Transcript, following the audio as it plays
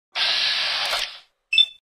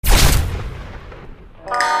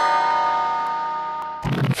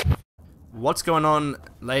What's going on,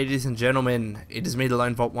 ladies and gentlemen? It is me, the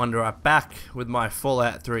Lone Vault Wanderer, back with my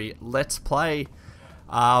Fallout 3 Let's Play.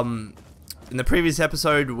 In the previous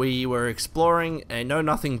episode, we were exploring a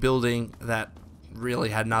know-nothing building that really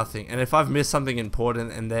had nothing. And if I've missed something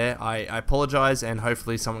important in there, I apologize, and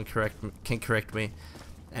hopefully someone can correct me,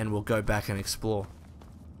 and we'll go back and explore.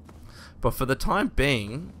 But for the time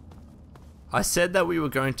being, I said that we were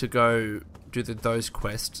going to go do those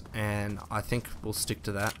quests, and I think we'll stick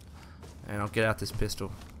to that. And I'll get out this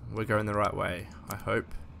pistol. We're going the right way, I hope.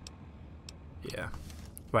 Yeah.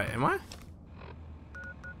 Wait, am I?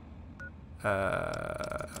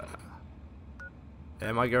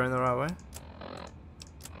 Am I going the right way?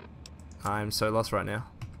 I'm so lost right now.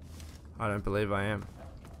 I don't believe I am.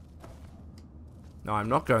 No, I'm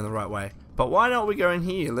not going the right way. But why not we go in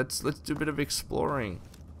here? Let's do a bit of exploring.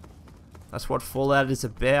 That's what Fallout is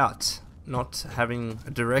about. Not having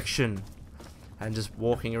a direction and just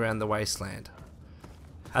walking around the wasteland.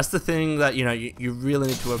 That's the thing that, you know, you really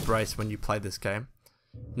need to embrace when you play this game.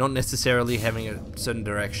 Not necessarily having a certain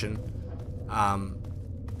direction,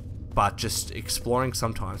 but just exploring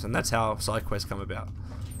sometimes, and that's how side quests come about.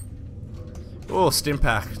 Oh,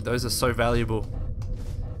 Stimpak, those are so valuable.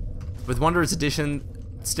 With Wanderer's Edition,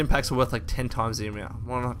 Stimpaks are worth like 10 times the amount.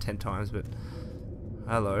 Well, not 10 times, but...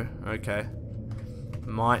 Hello, okay.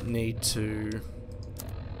 Might need to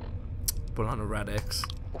put on a Rad-X.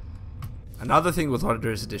 Another thing with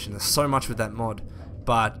Wanderer's Edition, there's so much with that mod,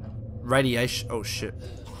 but radiation... Oh shit.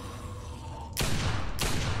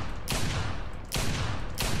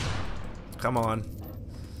 Come on.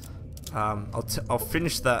 I'll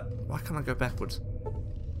finish that. Why can't I go backwards?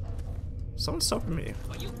 Someone's stopping me.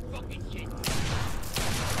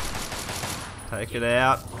 Take it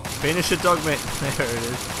out. Finish it, Dogmeat. There it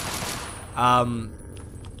is.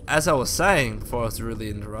 As I was saying before I was really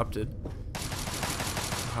interrupted.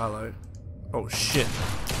 Hello. Oh shit.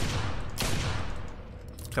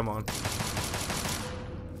 Come on.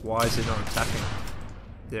 Why is it not attacking?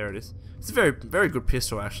 There it is. It's a very, very good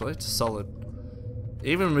pistol actually. It's solid.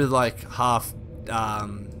 Even with like half,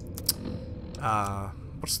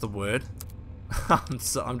 what's the word?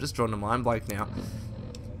 I'm just drawing a mind blank now.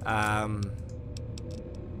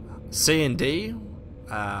 C and D.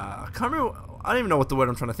 I can't remember. I don't even know what the word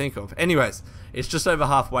I'm trying to think of. Anyways, it's just over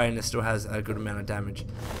halfway and it still has a good amount of damage.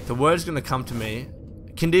 The word's gonna come to me.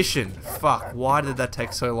 Condition. Fuck. Why did that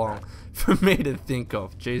take so long for me to think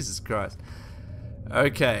of? Jesus Christ.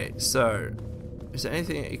 Okay, so is there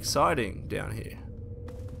anything exciting down here?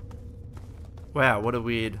 Wow, what a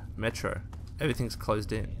weird metro. Everything's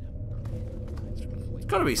closed in. There's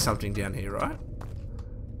gotta be something down here, right?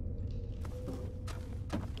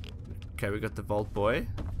 Okay, we got the Vault Boy.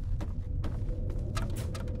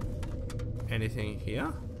 Anything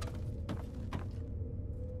here?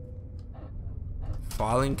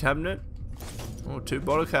 Filing cabinet? Oh, 2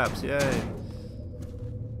 bottle caps, yay.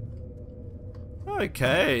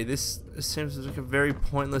 Okay, this seems like a very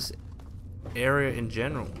pointless area in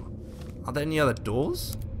general. Are there any other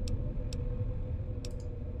doors?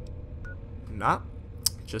 Nah,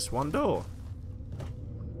 just one door.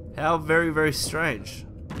 How very, very strange.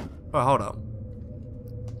 Oh, hold up.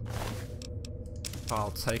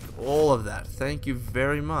 I'll take all of that. Thank you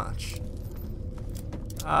very much.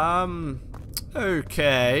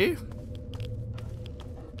 Okay.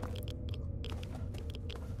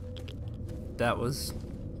 That was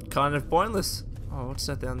kind of pointless. Oh, what's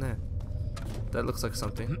that down there? That looks like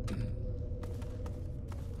something.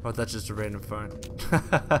 Oh, that's just a random phone.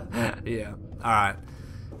 Yeah. Alright.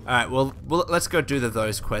 Alright, well, let's go do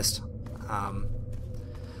those quests.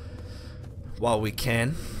 While we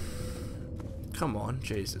can. Come on,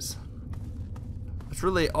 Jesus. It's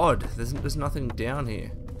really odd. There's nothing down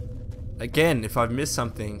here. Again, if I've missed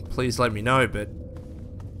something, please let me know, but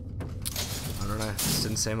I don't know. This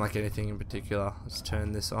didn't seem like anything in particular. Let's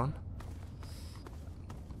turn this on.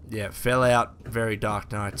 Yeah, Fallout, very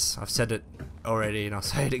dark nights. I've said it already and I'll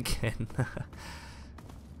say it again.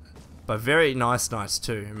 But very nice nights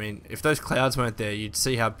too. I mean, if those clouds weren't there, you'd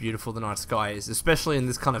see how beautiful the night sky is, especially in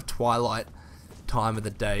this kind of twilight time of the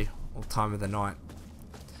day or time of the night.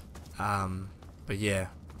 But yeah.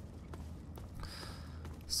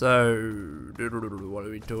 So, what are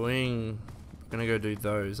we doing? We're gonna go do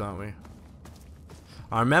those, aren't we?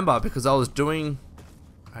 I remember because I was doing...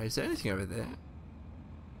 Oh, is there anything over there?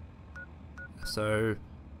 So,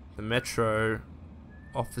 the metro,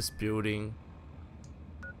 office building,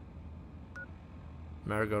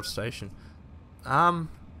 Marigold Station. I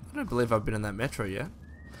don't believe I've been in that metro yet.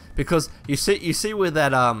 Because you see where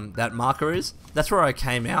that that marker is? That's where I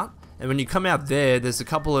came out. And when you come out there, there's a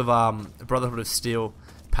couple of Brotherhood of Steel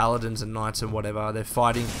paladins and knights and whatever. They're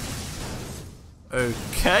fighting.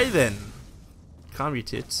 Okay then. Calm your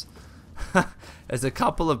tits. There's a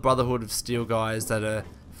couple of Brotherhood of Steel guys that are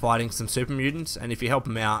fighting some super mutants, and if you help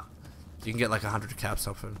them out, you can get like 100 caps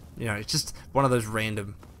off them. You know, it's just one of those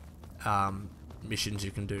random missions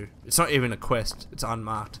you can do. It's not even a quest, it's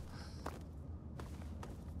unmarked.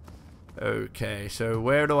 Okay, so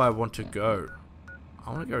where do I want to go?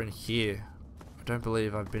 I want to go in here. I don't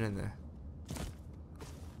believe I've been in there.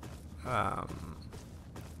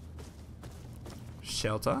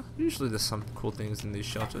 Shelter. Usually there's some cool things in these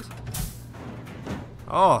shelters.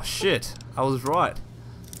 Oh shit, I was right.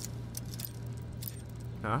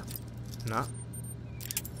 No. No.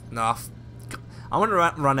 Nah. I'm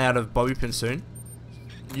gonna run out of bobby pin soon.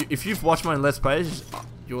 If you've watched my Let's Plays,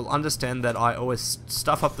 you'll understand that I always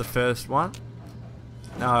stuff up the first one.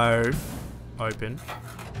 No. Open.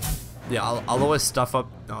 Yeah, I'll always stuff up.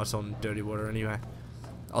 No, it's on dirty water anyway.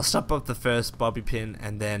 I'll stuff up the first bobby pin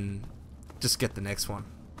and then just get the next one.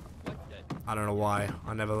 I don't know why.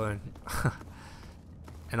 I never learn.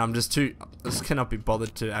 And I just cannot be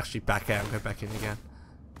bothered to actually back out and go back in again.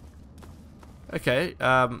 Okay,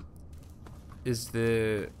 is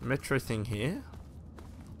the metro thing here?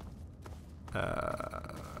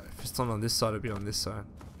 If it's not on this side, it'll be on this side.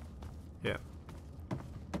 Yeah.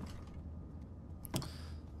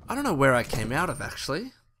 I don't know where I came out of,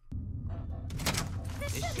 actually.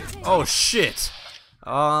 Oh, shit!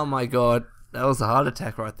 Oh my god. That was a heart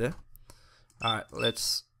attack right there. Alright,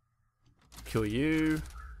 let's kill you.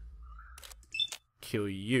 Kill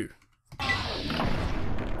you.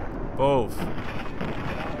 Both.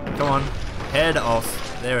 Come on. Head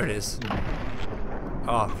off. There it is.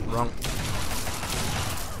 Oh, wrong.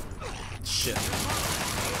 Shit.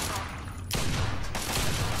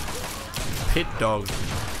 Pit dog.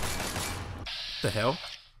 What the hell?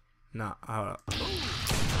 Nah, hold up.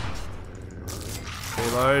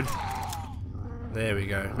 Reload. There we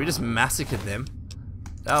go. We just massacred them.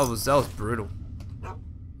 That was brutal.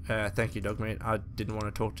 Thank you, dog meat. I didn't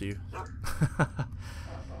want to talk to you.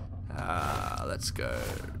 Let's go.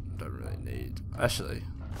 Don't really need. Actually,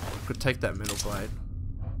 I could take that metal blade.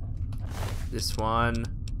 This one.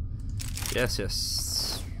 Yes,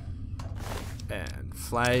 yes. And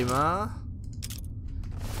flamer.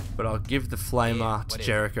 But I'll give the flamer to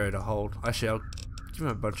Jericho to hold. Actually, I'll give him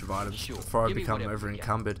a bunch of items before I become over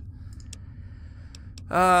encumbered.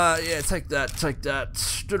 Yeah, take that, take that.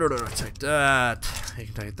 Take that. You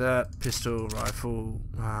can take that. Pistol, rifle.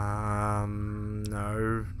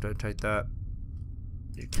 No, don't take that.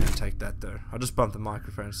 You can take that though. I'll just bump the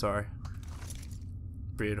microphone, sorry.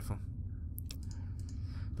 Beautiful.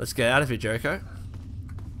 Let's get out of here, Jericho.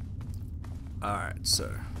 Alright,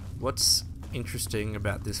 so what's interesting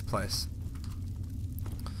about this place?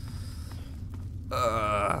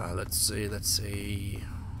 Let's see.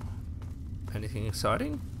 Anything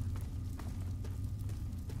exciting?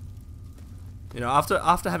 You know,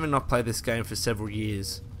 after having not played this game for several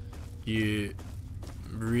years, you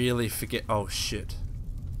really forget. Oh shit!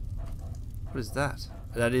 What is that?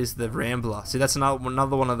 That is the Rambler. See, that's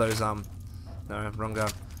another one of those no, wrong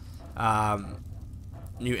gun.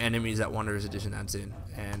 New enemies that Wanderer's Edition adds in,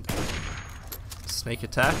 and sneak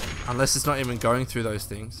attack. Unless it's not even going through those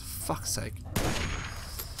things. Fuck's sake!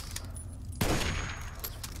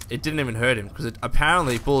 It didn't even hurt him because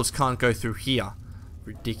apparently bullets can't go through here.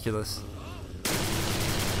 Ridiculous.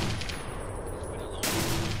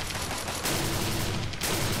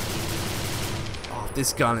 Oh,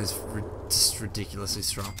 this gun is just ridiculously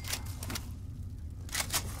strong.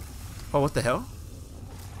 Oh, what the hell?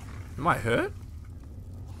 Am I hurt?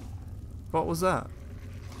 What was that?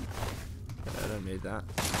 I don't need that.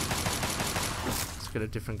 Let's get a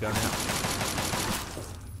different gun out.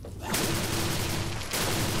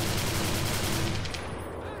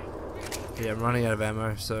 Yeah, I'm running out of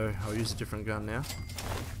ammo, so I'll use a different gun now.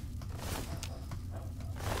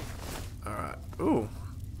 Alright. Ooh.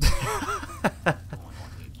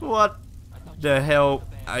 What the hell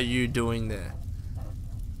are you doing there?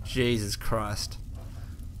 Jesus Christ.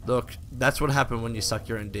 Look, that's what happened when you suck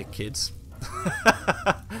your own dick, kids.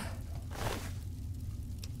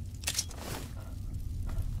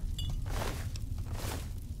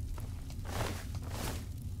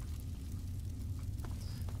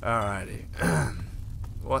 Alrighty.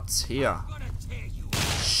 What's here?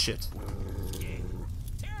 Shit.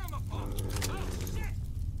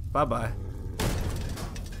 Bye bye.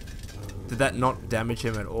 Did that not damage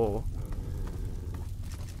him at all?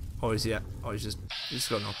 Oh, is he? Oh, he just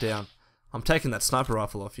got knocked down. I'm taking that sniper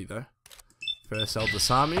rifle off you though. First, I'll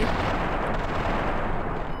disarm you.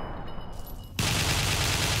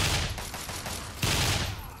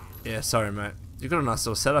 Yeah, sorry mate. You've got a nice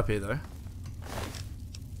little setup here though.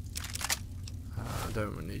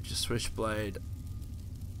 Don't need your switchblade.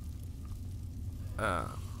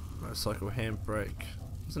 Motorcycle handbrake.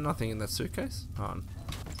 Is there nothing in that suitcase? On.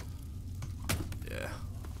 Yeah.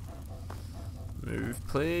 Move,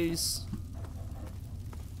 please.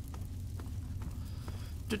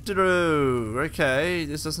 Okay,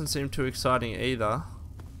 this doesn't seem too exciting either.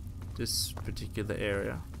 This particular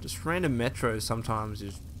area. Just random metros, sometimes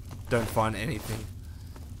you don't find anything.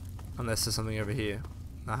 Unless there's something over here.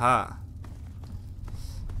 Aha.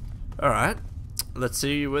 Alright. Let's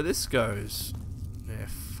see where this goes. Yeah,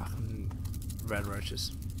 fucking red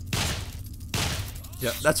roaches.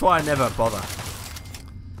 Yep, that's why I never bother.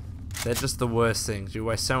 They're just the worst things. You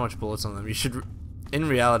waste so much bullets on them. You should, in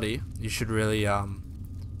reality, you should really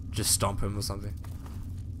just stomp him or something.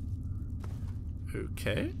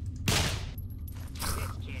 Okay.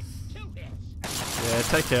 Yeah,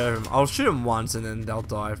 take care of him. I'll shoot him once and then they'll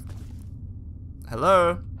die.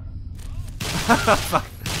 Hello? Fuck.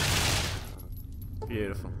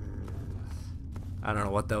 Beautiful. I don't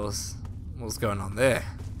know what was going on there.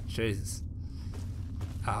 Jesus.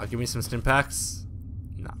 Give me some stim packs.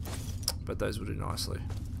 No. But those will do nicely.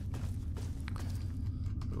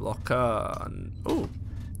 Locker. Ooh.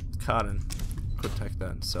 Carton. Could take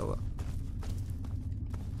that and sell it.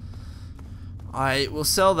 I will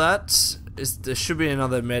sell that. There should be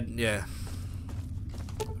another yeah.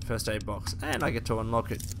 First aid box. And I get to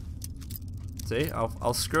unlock it. See?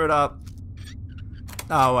 I'll screw it up.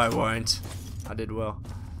 Oh, I won't. I did well.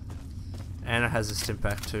 And it has a stim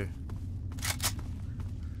pack too.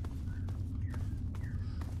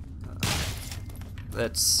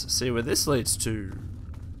 Let's see where this leads to.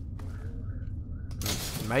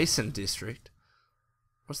 Mason District?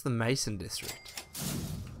 What's the Mason District?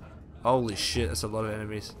 Holy shit, that's a lot of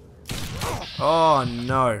enemies. Oh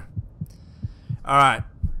no. Alright.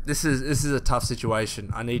 This is a tough situation.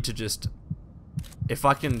 I need to just, if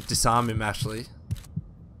I can disarm him actually,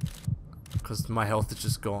 because my health is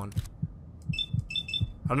just gone.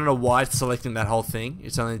 I don't know why it's selecting that whole thing.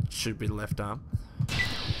 It's only should be the left arm.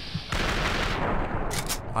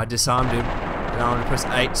 I disarmed him. Now I'm gonna press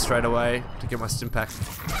 8 straight away to get my stim pack.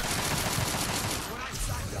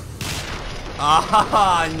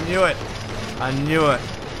 Ah, I knew it. I knew it.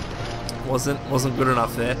 Wasn't good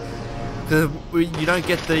enough there. Because you don't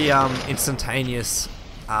get the instantaneous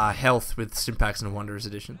health with stim packs in a Wanderer's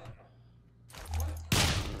Edition.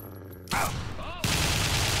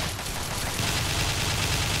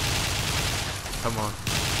 Come on.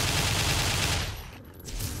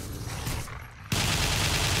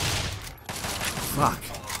 Fuck.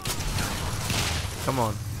 Come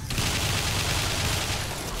on.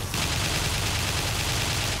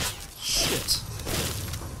 Shit.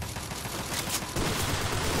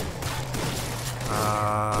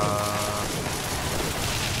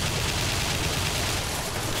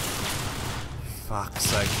 Fuck's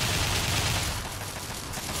sake.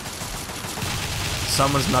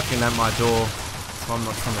 Someone's knocking at my door, so I'm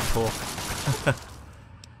not trying to talk.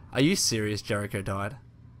 Are you serious? Jericho died?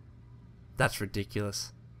 That's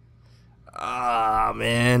ridiculous. Ah,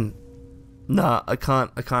 man. Nah, I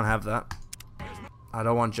can't have that. I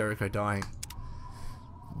don't want Jericho dying.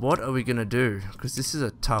 What are we gonna do? Because this is a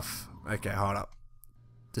tough... Okay, hold up.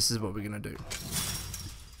 This is what we're gonna do.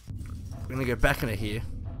 We're gonna go back into here.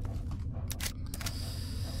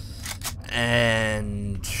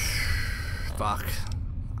 And... Fuck.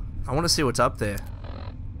 I want to see what's up there.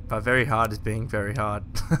 But very hard is being very hard.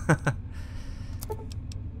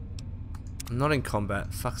 I'm not in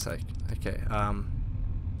combat. Fuck's sake. Okay, I'm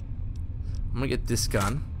gonna get this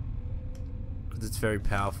gun. Because it's very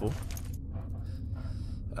powerful.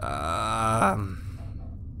 You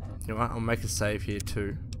know what? I'll make a save here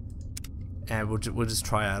too. And we'll just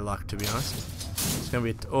try our luck, to be honest. It's gonna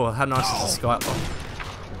be... Oh, how nice is the Skylock?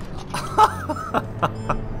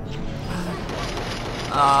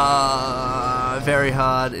 Very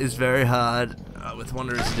hard is very hard with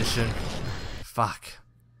Wanderer's Edition. Fuck.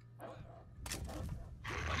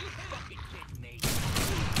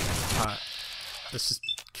 Alright, let's just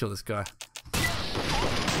kill this guy.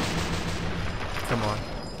 Come on.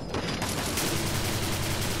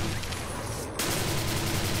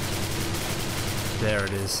 There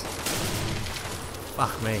it is.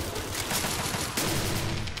 Fuck me.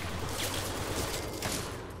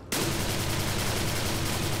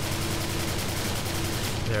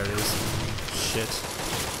 There it is. Shit.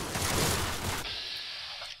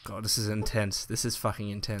 God, this is intense. This is fucking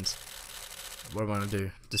intense. What am I gonna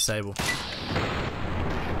do? Disable.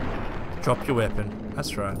 Drop your weapon.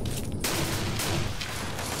 That's right.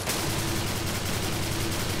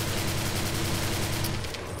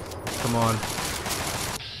 Come on.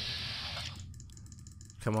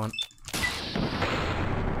 Come on.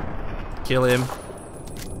 Kill him.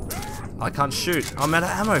 I can't shoot. I'm out of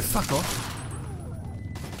ammo. Fuck off.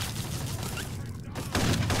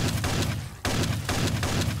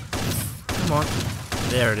 Come on.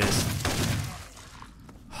 There it is.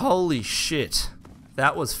 Holy shit.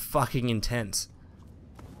 That was fucking intense.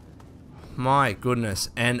 My goodness.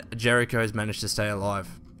 And Jericho has managed to stay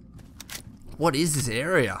alive. What is this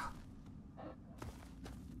area?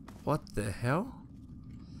 What the hell?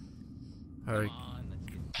 Oh,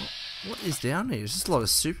 what is down here? There's just a lot of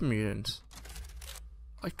super mutants.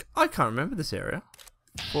 I can't remember this area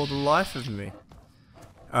for the life of me.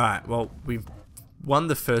 Alright, well, we've won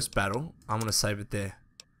the first battle. I'm going to save it there.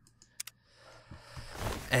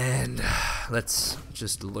 And let's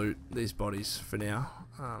just loot these bodies for now.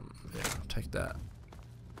 Yeah, take that.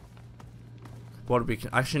 What do we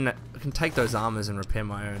can actually I can take those armors and repair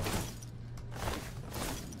my own.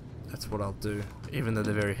 That's what I'll do. Even though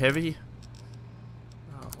they're very heavy,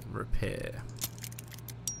 I'll repair.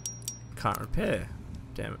 Can't repair.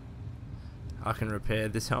 Damn it. I can repair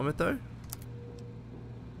this helmet though.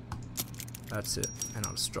 That's it. And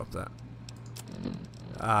I'll just drop that.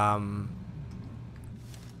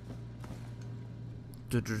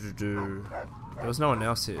 There was no one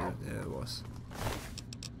else here. Yeah, there was.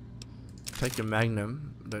 Take your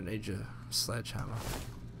magnum. Don't need your sledgehammer.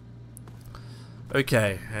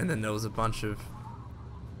 Okay, and then there was a bunch of...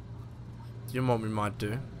 You know what we might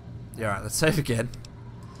do? Yeah, alright, let's save again.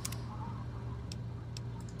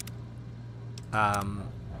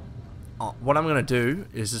 What I'm going to do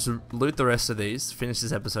is just loot the rest of these, finish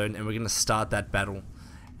this episode, and we're going to start that battle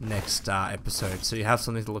next episode. So you have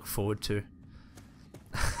something to look forward to.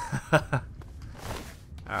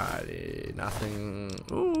 Alrighty, nothing...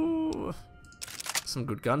 Ooh, some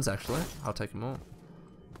good guns actually. I'll take them all.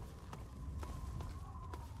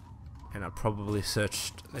 And I probably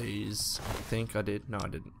searched these. I think I did. No, I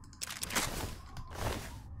didn't.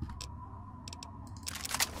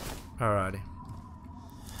 Alrighty.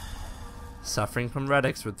 Suffering from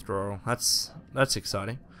Rad-X withdrawal. That's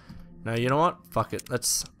exciting. Now you know what? Fuck it.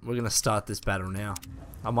 We're gonna start this battle now.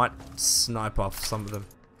 I might snipe off some of them.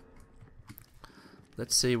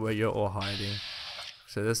 Let's see where you're all hiding.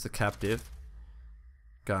 So there's the captive.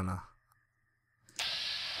 Gunner.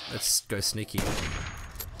 Let's go sneaky.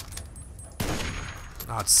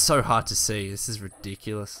 Oh, it's so hard to see. This is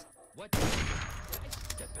ridiculous.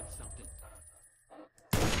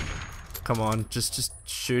 Come on, just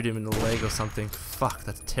shoot him in the leg or something. Fuck,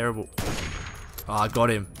 that's terrible. Oh, I got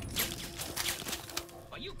him.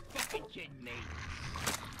 Are you fucking kidding me?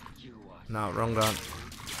 No, wrong gun.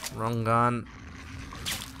 Wrong gun.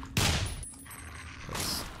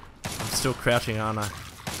 I'm still crouching, aren't I?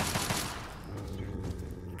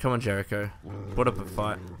 Come on, Jericho. Put up a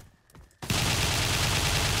fight.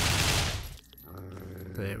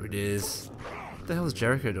 There it is. What the hell is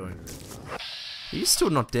Jericho doing? Are you still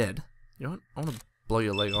not dead? You know what? I want to blow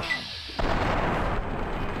your leg off.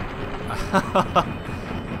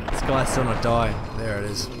 This guy's still not dying. There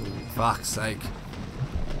it is. Fuck's sake.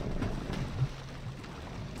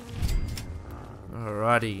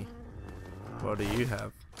 Alrighty. What do you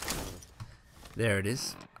have? There it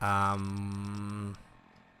is. You know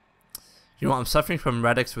what? I'm suffering from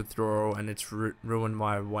Rad-X withdrawal and it's ruined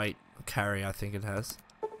my weight carry, I think it has.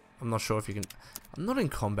 I'm not sure if you can... I'm not in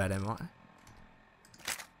combat, am I?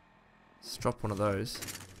 Let's drop one of those.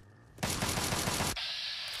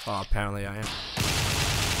 Oh, apparently I am.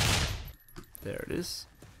 There it is.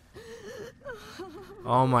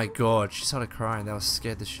 Oh my god, she started crying. That was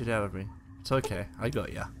scared the shit out of me. It's okay, I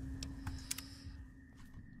got ya.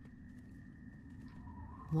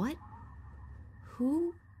 What?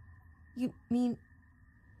 Who? You mean...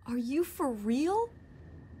 Are you for real?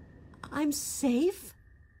 I'm safe?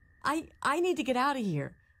 I need to get out of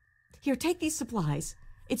here. Here, take these supplies.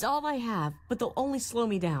 It's all I have, but they'll only slow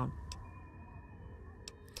me down.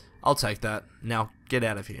 I'll take that. Now, get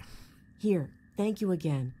out of here. Here, thank you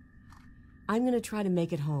again. I'm gonna try to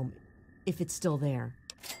make it home, if it's still there.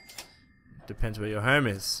 Depends where your home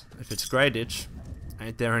is. If it's Grey Ditch,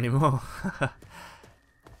 ain't there anymore.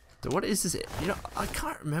 So what is this? You know, I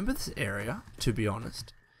can't remember this area, to be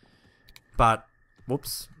honest. But,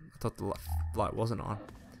 whoops, I thought the light wasn't on.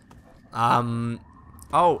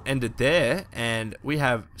 Oh, ended there, and we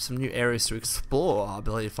have some new areas to explore, I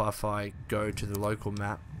believe, if I go to the local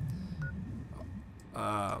map.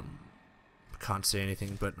 Can't see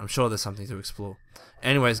anything, but I'm sure there's something to explore.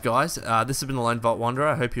 Anyways, guys, this has been the Lone Vault Wanderer.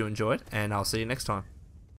 I hope you enjoyed, and I'll see you next time.